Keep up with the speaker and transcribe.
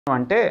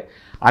అంటే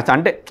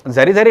అంటే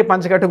జరి జరి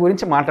పంచకట్టు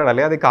గురించి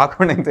మాట్లాడాలి. అది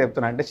కాకుండా ఏం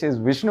చెప్తున్నా అంటే she is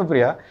Vishnu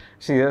Priya.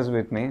 She is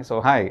with me. So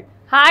hi.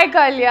 Hi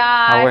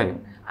Kalyan. How are you?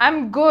 I'm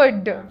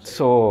good.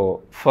 So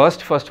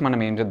first మనం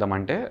ఏం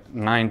చేద్దామంటే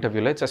నా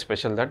ఇంటర్వ్యూలో it's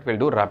special that will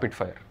do rapid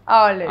fire.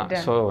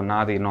 So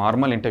నాది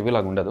నార్మల్ ఇంటర్వ్యూ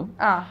లాగా ఉండదు.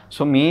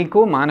 సో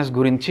మీకు మానస్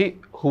గురించి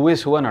హూ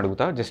ఇస్ హూ అని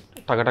అడుగుతా. జస్ట్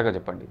టగటగా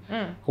చెప్పండి.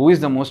 Who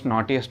is the most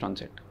naughtiest on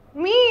set?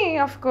 Me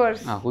of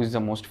course. Who is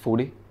the most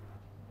foodie?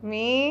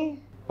 Me.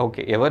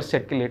 Okay, ఎవరు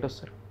సెట్కి లేట్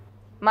వస్తారు?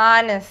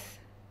 మానస్.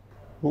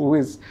 హూ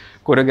ఇస్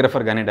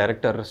కొరియోగ్రఫర్ కానీ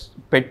డైరెక్టర్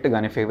పెట్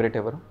కానీ ఫేవరెట్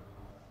ఎవరు?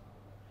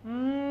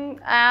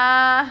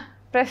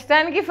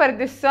 ప్రస్తుతానికి ఫర్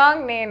దిస్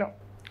సాంగ్ నేను.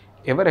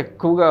 ఎవరు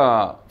ఎక్కువగా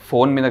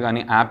ఫోన్ మీద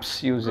కానీ యాప్స్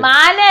యూజ్?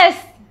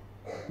 మానస్.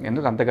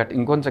 ఎందుకు అంత గట్టి?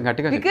 ఇంకొంచెం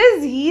గట్టిగా.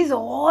 Because he's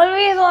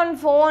always on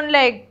phone.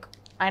 Like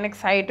ఆయనకు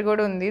సైట్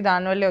కూడా ఉంది,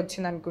 దానివల్లే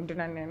వచ్చింది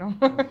అనుకుంటున్నాను నేను.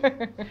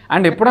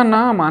 అండ్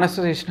ఎప్పుడన్నా మానస్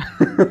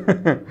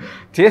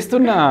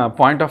చేస్తున్న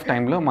పాయింట్ ఆఫ్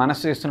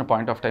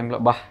టైంలో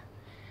బా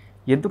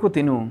ఎందుకు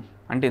తిను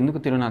అంటే ఎందుకు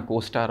తిను నా co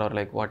star are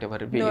like what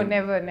ever.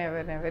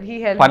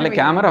 పర్లే,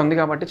 కెమెరా ఉంది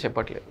కాబట్టి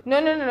చెప్పట్లేదు.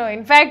 No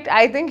in fact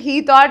I think he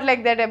thought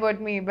like that about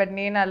me, but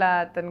నేను అలా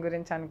అతని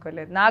గురించి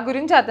అనుకోలేదు. నా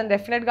గురించి అతను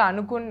డెఫినెట్గా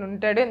అనుకుని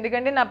ఉంటాడు,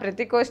 ఎందుకంటే నా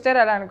ప్రతి కోస్టర్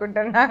అలా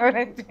అనుకుంటాను నా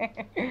గురించి.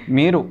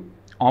 మీరు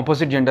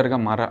ఆపోజిట్ జెండర్గా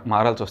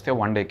మారాల్సి వస్తే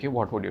వన్ డేకి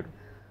what would you do?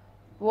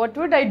 What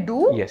would I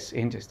do? Yes,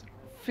 ఏం చేస్తారు?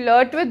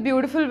 Flirt with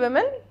beautiful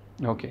women.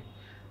 Okay,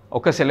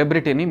 ఒక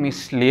సెలబ్రిటీని మీ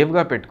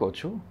స్లేవ్గా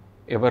పెట్టుకోవచ్చు,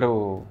 ఎవరు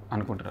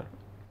అనుకుంటున్నారు?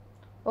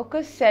 ఒక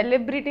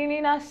సెలబ్రిటీని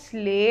నా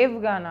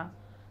స్లేవ్గానా?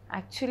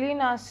 యాక్చువల్లీ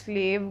నా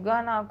స్లేవ్గా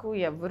నాకు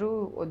ఎవరు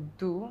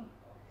వద్దు.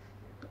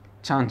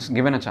 Chance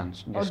given a chance.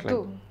 వద్దు.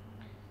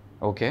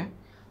 ఓకే,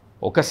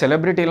 ఒక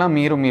సెలబ్రిటీలా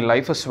మీరు మీ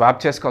లైఫ్ స్వాప్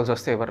చేసుకోవాల్సి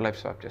వస్తే ఎవరు లైఫ్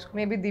స్వాప్ చేసుకోవాలి?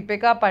 Maybe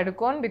Deepika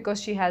పడుకోన్,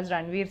 because she has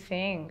Ranveer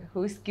Singh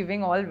who is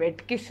giving all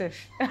wet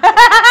kisses.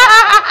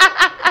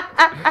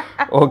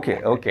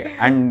 Okay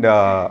and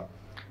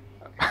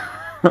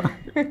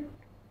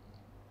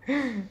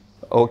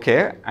okay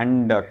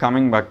and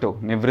coming back to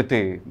నివృత్తి,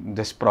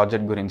 దిస్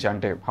ప్రాజెక్ట్ గురించి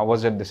అంటే how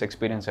was it, this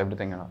experience,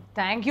 everything?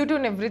 Thank you to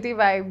నివృత్తి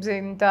vibes.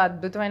 ఇంత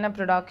అద్భుతమైన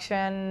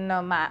production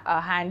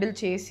handle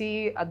చేసి,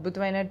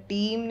 అద్భుతమైన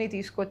టీమ్ని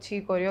తీసుకొచ్చి,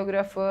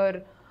 choreographer,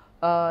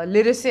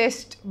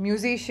 lyricist,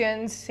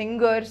 musicians,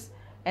 singers,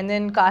 and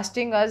then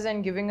casting us and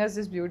giving us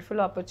this beautiful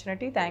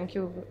opportunity. Thank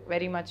you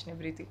very much,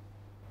 Nivriti.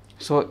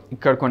 So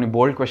ఇక్కడ కొన్ని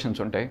బోల్డ్ questions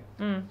ఉంటాయి.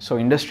 So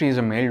industry is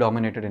a male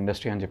dominated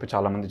industry అని చెప్పి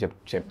చాలా మంది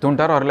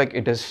చెప్తుంటారు, are like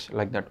it is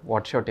like that.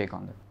 What's your take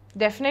on that?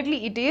 Definitely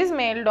it is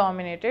male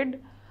dominated.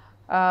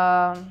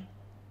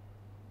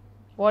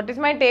 What is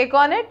my take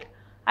on it?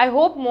 I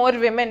hope more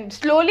women,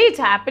 slowly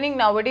it's happening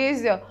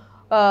nowadays.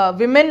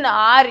 Women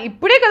are,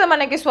 ఇప్పుడే కదా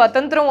మనకి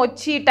స్వతంత్రం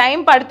వచ్చి, time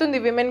పడుతుంది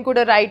women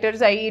కూడా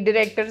writers అయ్యి,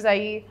 directors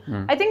అయ్యి.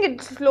 I think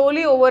it's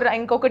slowly over.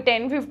 ఇంకొక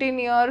 10-15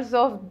 years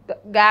ఆఫ్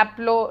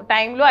గ్యాప్లో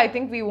టైంలో I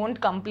think we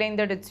won't complain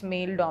that it's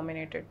male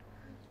dominated.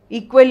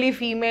 Equally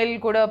female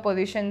కూడా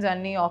పొజిషన్స్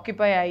అన్నీ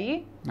ఆక్యుపై అయ్యి,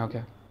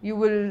 okay, you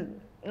will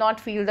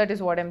not feel that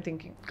is what I'm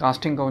thinking.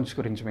 Casting couch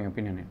గురించి మీ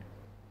opinion ఏంటి?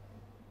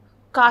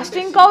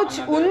 Casting couch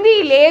ఉంది,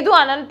 లేదు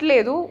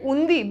అనట్లేదు,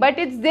 ఉంది, but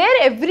it's there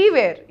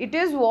everywhere. It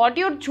is what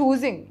you're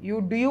choosing.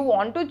 Do you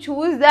want to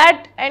choose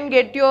that and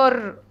get your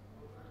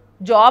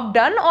job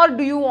done, or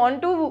do you want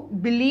to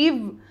believe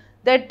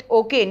that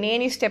okay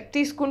నేను ఈ step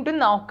తీసుకుంటుంది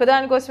నా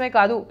ఒక్కదానికోసమే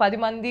కాదు, 10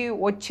 మంది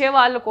వచ్చే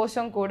వాళ్ళ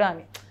కోసం కూడా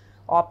అని.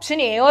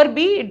 Option A R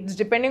B, it's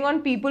depending on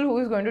people who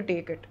is going to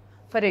take it.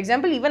 For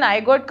example, even I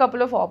got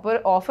couple of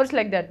offers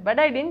like that,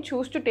 but I dent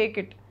choose to take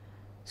it.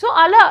 So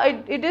అలా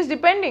it is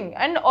depending.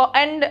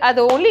 And అది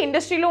only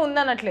ఇండస్ట్రీలో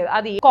ఉందనట్లేదు,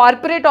 అది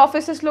corporate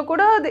ఆఫీసెస్లో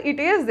కూడా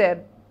it is there.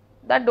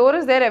 That door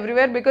is there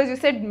everywhere, because you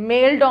said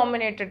male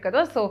dominated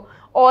కదా. So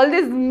all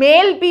this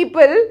male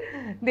people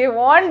they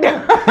want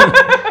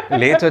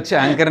లేచి వచ్చి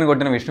యాంకర్ని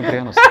కొట్టిన విష్ణు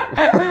ప్రియ.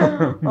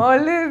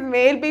 All this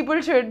male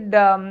people should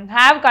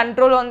have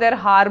control on their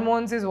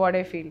hormones is what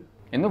I feel.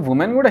 ఎందుకు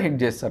women కూడా hit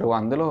చేస్తారు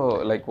అందులో,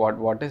 like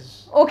what is?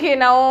 Okay,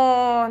 now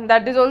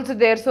that is also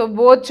there. So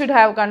both should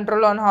have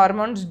control on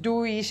hormones. Do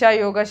Isha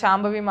yoga,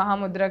 Shambhavi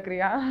మహాముద్ర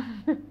క్రియ.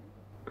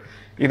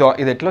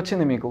 ఇది ఎట్లా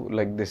వచ్చింది మీకు,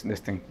 like this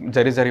thing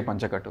జరి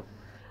పంచకట్టు?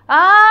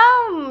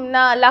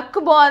 నా లక్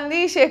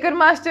బాగుంది. శేఖర్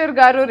మాస్టర్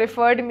గారు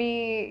referred me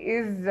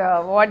is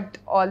what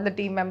all the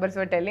team members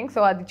were telling.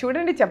 So అది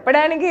చూడండి,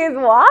 చెప్పడానికి is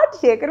what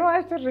Shekhar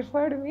master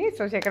referred me.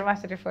 So Shekhar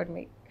master referred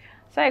me.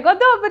 So I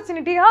got the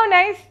opportunity. How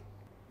nice.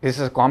 This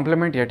is a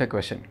compliment yet a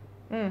question.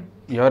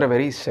 You are a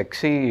very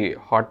sexy,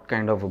 hot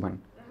kind of woman.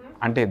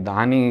 అంటే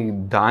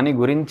దాని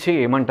గురించి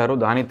ఏమంటారు?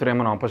 దాని through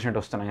ఏమైనా opportunity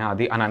వస్తున్నాయా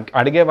అది అని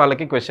అడిగే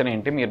వాళ్ళకి క్వశ్చన్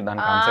ఏంటి, మీరు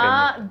దానికి ఆన్సర్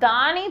ఏంటి?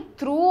 దాని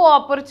త్రూ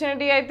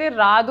ఆపర్చునిటీ అయితే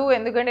రాదు,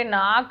 ఎందుకంటే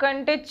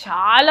నాకంటే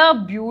చాలా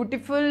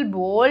beautiful,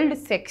 bold,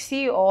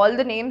 sexy, all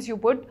the names you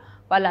put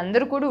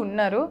వాళ్ళందరూ కూడా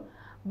ఉన్నారు.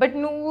 బట్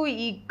నువ్వు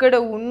ఇక్కడ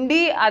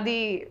ఉండి అది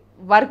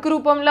వర్క్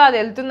రూపంలో అది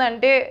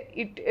వెళ్తుందంటే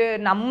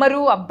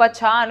నమ్మరు,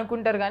 అబ్బచ్చా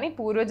అనుకుంటారు. కానీ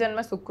పూర్వజన్మ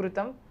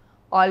సుకృతం,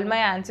 all my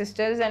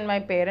ancestors and my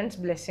parents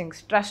blessings,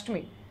 trust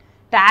me.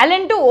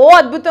 Talent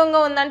అద్భుతంగా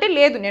ఉందంటే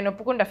లేదు, నేను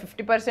ఒప్పుకుంటా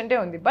 50%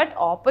 ఉంది. But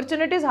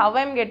opportunities how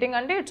I'm getting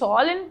అంటే it's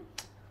all in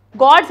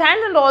God's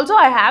hands. And also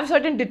I have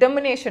certain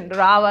determination,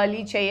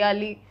 రావాలి,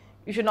 చేయాలి,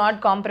 you should not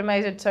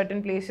compromise at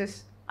certain places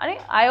అని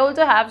I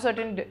also have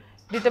certain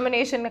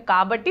determination.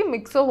 కాబట్టి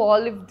mix of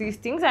all of these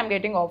things I'm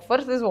getting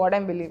offers is what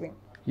I'm believing.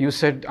 You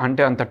said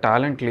అంటే అంత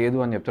talent లేదు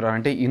అని చెప్తున్నారు,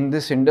 అంటే in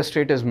this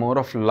industry it is more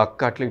of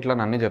luck అట్లా ఇట్లా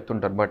అన్నీ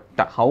చెప్తుంటారు.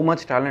 But how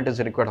much talent is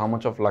required, how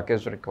much of luck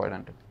is required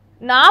అంటే?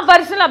 నా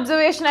పర్సనల్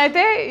అబ్జర్వేషన్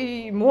అయితే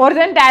more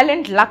than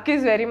talent, luck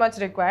is very much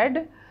required.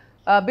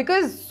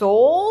 Because so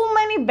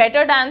many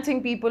better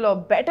dancing people are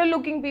better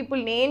looking people.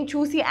 నేను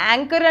చూసి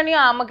anchor అని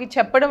ఆమెకి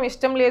చెప్పడం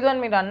ఇష్టం లేదు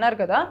అని మీరు అన్నారు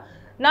కదా,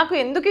 నాకు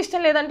ఎందుకు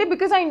ఇష్టం లేదంటే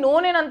బికాజ్ ఐ నో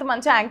నేను అంత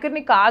మంచి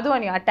యాంకర్ని కాదు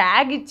అని. ఆ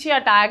ట్యాగ్ ఇచ్చి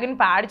ఆ ట్యాగ్ని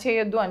ప్యాడ్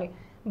చేయొద్దు అని.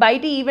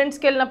 బయట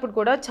ఈవెంట్స్కి వెళ్ళినప్పుడు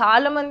కూడా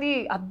చాలామంది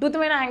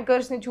అద్భుతమైన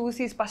యాంకర్స్ని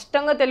చూసి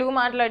స్పష్టంగా తెలుగు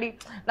మాట్లాడి,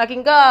 నాకు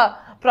ఇంకా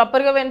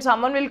ప్రాపర్గా when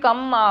someone will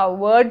come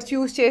words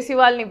use చేసి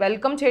వాళ్ళని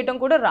వెల్కమ్ చేయడం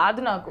కూడా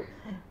రాదు నాకు.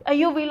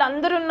 అయ్యో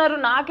వీళ్ళందరూ ఉన్నారు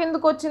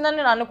నాకెందుకు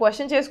వచ్చిందని నన్ను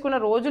క్వశ్చన్ చేసుకున్న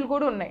రోజులు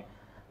కూడా ఉన్నాయి.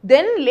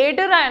 Then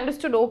later I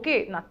understood, okay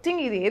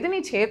nothing, ఇది ఏది నీ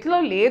చేతిలో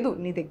లేదు,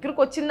 నీ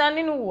దగ్గరకు వచ్చిన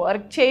దాన్ని నువ్వు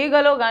వర్క్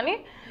చేయగలవు, కానీ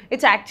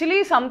it's actually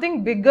something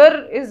bigger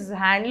is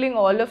handling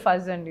all of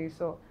us అండి.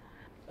 సో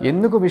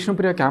ఎందుకు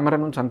విష్ణుప్రియ కెమెరా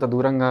నుంచి అంత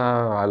దూరంగా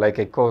లైక్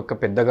ఎక్కువ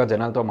పెద్దగా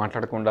జనాలతో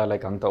మాట్లాడకుండా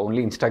లైక్ అంత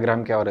only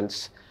ఇన్స్టాగ్రామ్కి or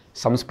else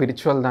some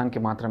spiritual దానికి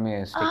మాత్రమే?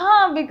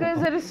 Because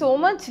there is so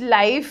much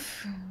life.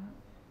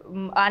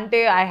 అంటే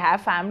I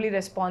have family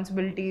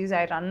responsibilities,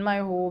 I run my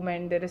home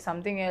and there is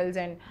something else.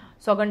 And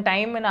సగం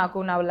టైం నాకు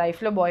నా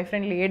లైఫ్లో బాయ్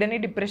ఫ్రెండ్ లేడని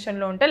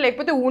డిప్రెషన్లో ఉంటా,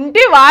 లేకపోతే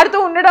ఉంటే వాడుతూ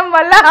ఉండడం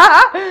వల్ల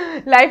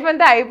లైఫ్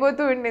అంతా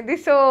అయిపోతూ ఉండేది.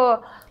 So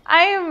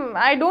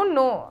I don't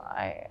know.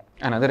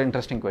 Another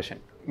interesting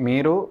question,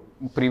 మీరు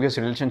ప్రీవియస్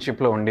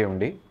రిలేషన్షిప్లో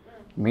ఉండి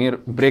మీరు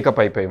బ్రేకప్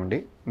అయిపోయి ఉండి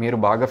మీరు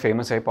బాగా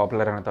ఫేమస్ అయ్యి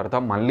పాపులర్ అయిన తర్వాత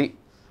మళ్ళీ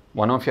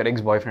one of your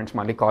ex bye friends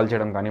మళ్ళీ కాల్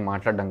చేయడం కానీ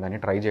మాట్లాడడం కానీ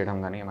ట్రై చేయడం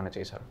కానీ ఏమైనా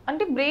చేశారు?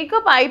 అంటే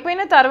బ్రేకప్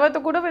అయిపోయిన తర్వాత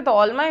కూడా with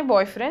all my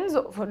boy friends,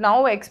 now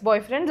X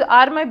bye friends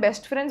are my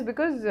best friends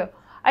because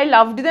I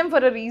loved them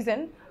for a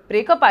reason.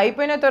 Breakup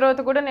అయిపోయిన తర్వాత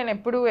కూడా నేను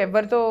ఎప్పుడు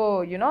ఎవరితో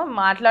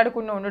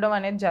మాట్లాడకుండా ఉండడం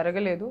అనేది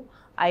జరగలేదు.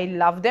 I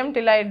love them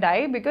till I die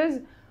because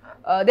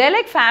they are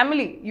like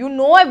family. You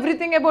know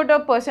everything about a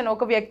person.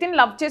 ఒక వ్యక్తిని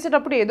లవ్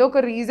చేసేటప్పుడు ఏదో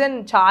ఒక రీజన్,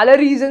 చాలా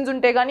రీజన్స్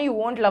ఉంటాయి కానీ యూ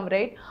వోంట్ లవ్,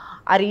 రైట్?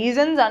 ఆ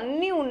రీజన్స్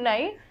అన్నీ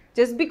ఉన్నాయి.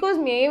 జస్ట్ బికాజ్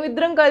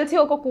మేమిద్దరం కలిసి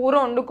ఒక కూర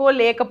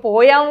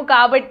వండుకోలేకపోయాము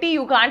కాబట్టి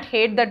you can't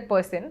hate that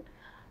person.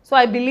 So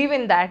I believe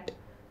in that.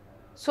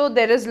 So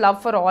there is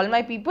love for all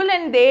my people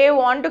and they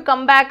want to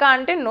come back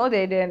అంటే no,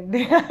 they don't.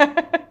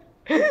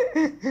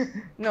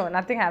 No,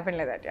 nothing happen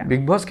like that.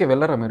 Big boss కి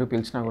వెళ్ళరా మీరు?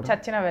 పిలిచినా కూడా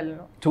చచ్చినా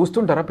వెళ్ళను.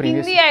 చూస్తుంటారా?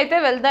 Previous Hindi అయితే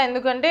వెళ్తా,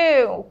 ఎందుకంటే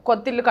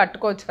కొత్త ఇల్లు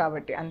కట్టుకోవచ్చు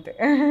కాబట్టి, అంతే.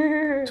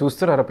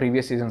 చూస్తారా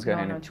ప్రీవియస్ సీజన్స్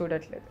గానీ?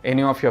 చూడట్లేదు.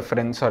 Any of your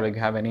friends are you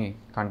have any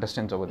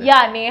contestants over there?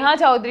 Yeah, Neha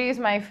Chowdary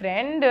is my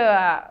friend.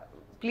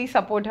 Please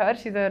support her,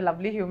 she is a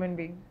lovely human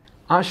being.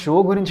 ఆ షో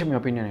గురించి మీ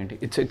ఒపీనియన్ ఏంటి?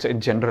 It's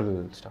general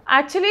stuff.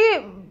 Actually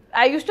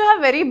I use to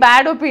have very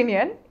bad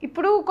opinion.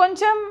 ఇప్పుడు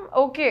కొంచెం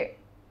okay,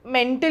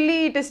 mentally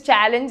it is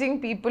challenging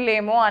people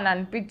ఏమో అని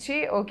అనిపించి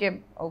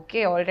okay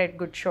all right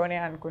good షోనే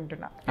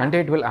అనుకుంటున్నా. అంటే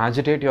it will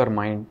agitate your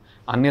mind,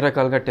 అన్ని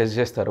రకాలుగా టెస్ట్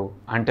చేస్తారు.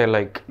 అంటే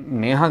లైక్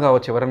నేహా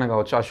కావచ్చు, ఎవరైనా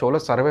కావచ్చు, ఆ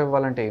షోలో సర్వైవ్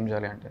అవ్వాలంటే ఏం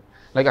చేయాలి అంటే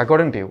like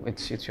according to you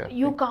it's your?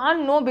 You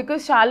can't no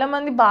because చాలా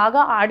మంది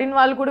బాగా ఆడిన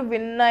వాళ్ళు కూడా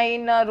విన్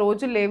అయిన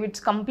రోజులు లేవు.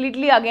 It's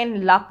completely again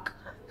luck.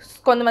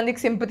 కొంతమందికి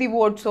సింపతి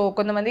ఓట్స్,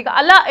 కొంతమందికి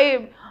అలా.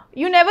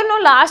 You never know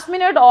last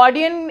minute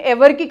audience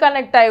everki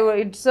connect ayu.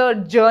 It's a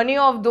journey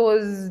of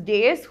those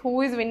days. Who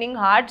is winning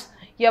hearts,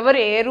 ever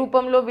ఏ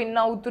రూపంలో విన్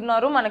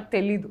అవుతున్నారో మనకు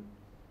తెలీదు.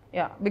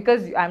 Yeah,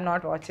 because I'm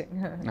not watching.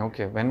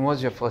 Okay, when was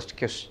your first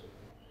kiss?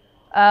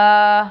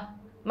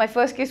 My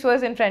first kiss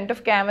was in front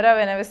of camera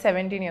when I was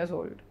 17 years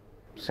old.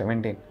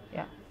 17?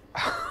 Yeah.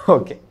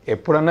 Okay,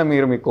 ఎప్పుడన్నా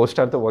మీరు మీ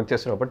కోస్టార్తో work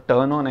చేసేటప్పుడు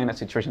turn on అయిన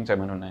situations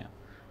ఏమైనా ఉన్నాయా?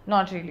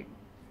 Not really.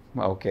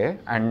 Okay.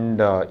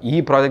 And ఈ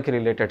ప్రాజెక్ట్కి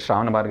related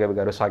శ్రావణ భార్గవి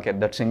గారు, Saketh,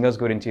 that singers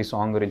గురించి, ఈ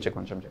సాంగ్ గురించి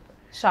కొంచెం చెప్పండి.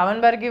 శ్రావణ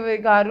భార్గవి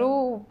గారు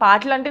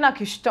పాటలు అంటే నాకు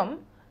ఇష్టం,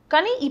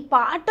 కానీ ఈ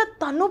పాట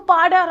తను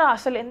పాడారా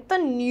అసలు ఎంత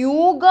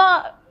న్యూగా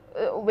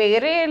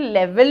వేరే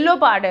లెవెల్లో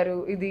పాడారు.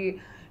 ఇది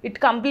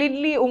ఇట్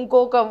కంప్లీట్లీ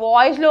ఇంకొక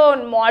వాయిస్లో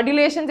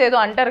మాడ్యులేషన్స్ ఏదో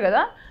అంటారు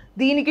కదా,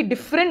 దీనికి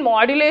డిఫరెంట్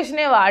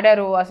మాడ్యులేషనే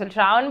వాడారు అసలు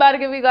శ్రావణ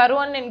భార్గవి గారు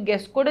అని నేను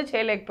గెస్ కూడా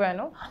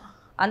చేయలేకపోయాను.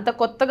 అంత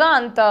కొత్తగా,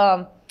 అంత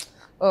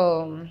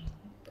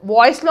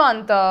వాయిస్లో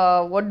అంత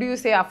వాట్ డు యూ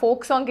సే, ఆ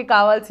ఫోక్ సాంగ్కి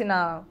కావాల్సిన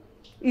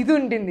ఇది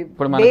ఉంటుంది.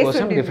 ఇప్పుడు మన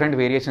కోసం డిఫరెంట్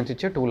వేరియేషన్స్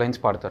ఇచ్చే 2 లైన్స్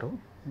పాడతారు.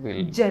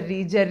 జర్రీ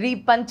జర్రీ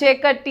పంచే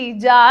కట్టి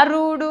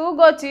జారుడు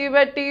గోచి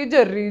పెట్టి,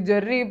 జర్రీ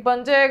జర్రీ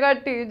పంచే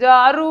కట్టి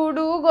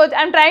జారుడు గోచి.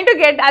 ఐఎమ్ ట్రైంగ్ టు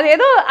గెట్,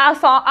 అదేదో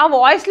ఆ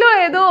వాయిస్లో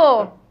ఏదో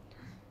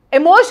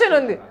ఎమోషన్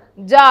ఉంది.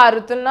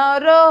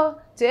 జారుతున్నారో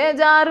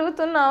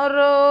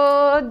జారుతున్నారు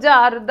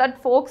జారు that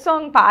folk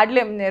song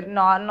పాడలేము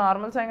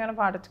normal song అయినా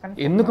పాడచ్చు.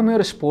 కానీ ఎందుకు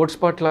మీరు స్పోర్ట్స్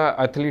పట్ల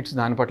అథ్లీట్స్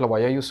దాని పట్ల why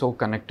are you so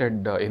connected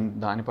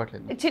దాని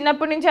పట్ల?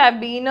 చిన్నప్పటి నుంచి I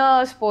been a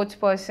sports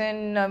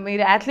person.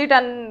 మీరు అథ్లీట్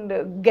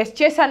గెస్ట్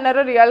చేసి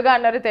అన్నారో రియల్గా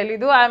అన్నారో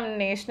తెలీదు. ఐఎమ్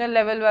నేషనల్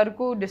లెవెల్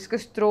వరకు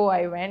discus throw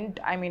I went.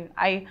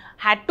 I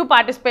had to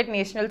participate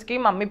నేషనల్స్కి,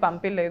 mummy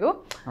పంపించలేదు.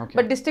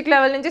 బట్ డిస్ట్రిక్ట్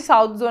లెవెల్ నుంచి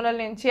సౌత్ జోనల్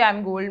నుంచి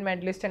I'm gold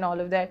medallist and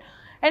all of that.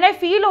 And I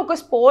feel ఒక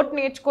స్పోర్ట్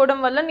నేర్చుకోవడం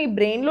వల్ల నీ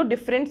బ్రెయిన్లో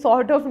different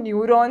sort of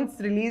neurons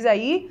release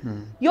అయ్యి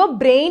యువర్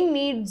బ్రెయిన్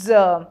నీడ్స్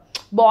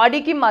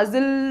బాడీకి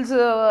మజిల్స్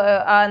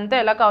అంతా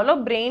ఎలా కావాలో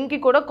బ్రెయిన్కి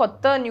కూడా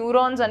కొత్త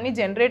న్యూరాన్స్ అన్ని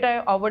జనరేట్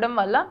అవ్వడం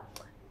వల్ల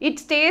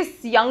it stays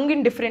young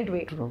in different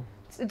way.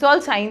 It's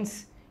all science.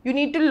 You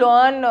need to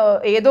learn.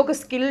 ఏదో ఒక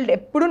స్కిల్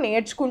ఎప్పుడు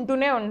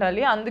నేర్చుకుంటూనే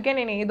ఉండాలి. అందుకే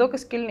నేను ఏదో ఒక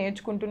స్కిల్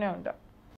నేర్చుకుంటూనే ఉంటాను.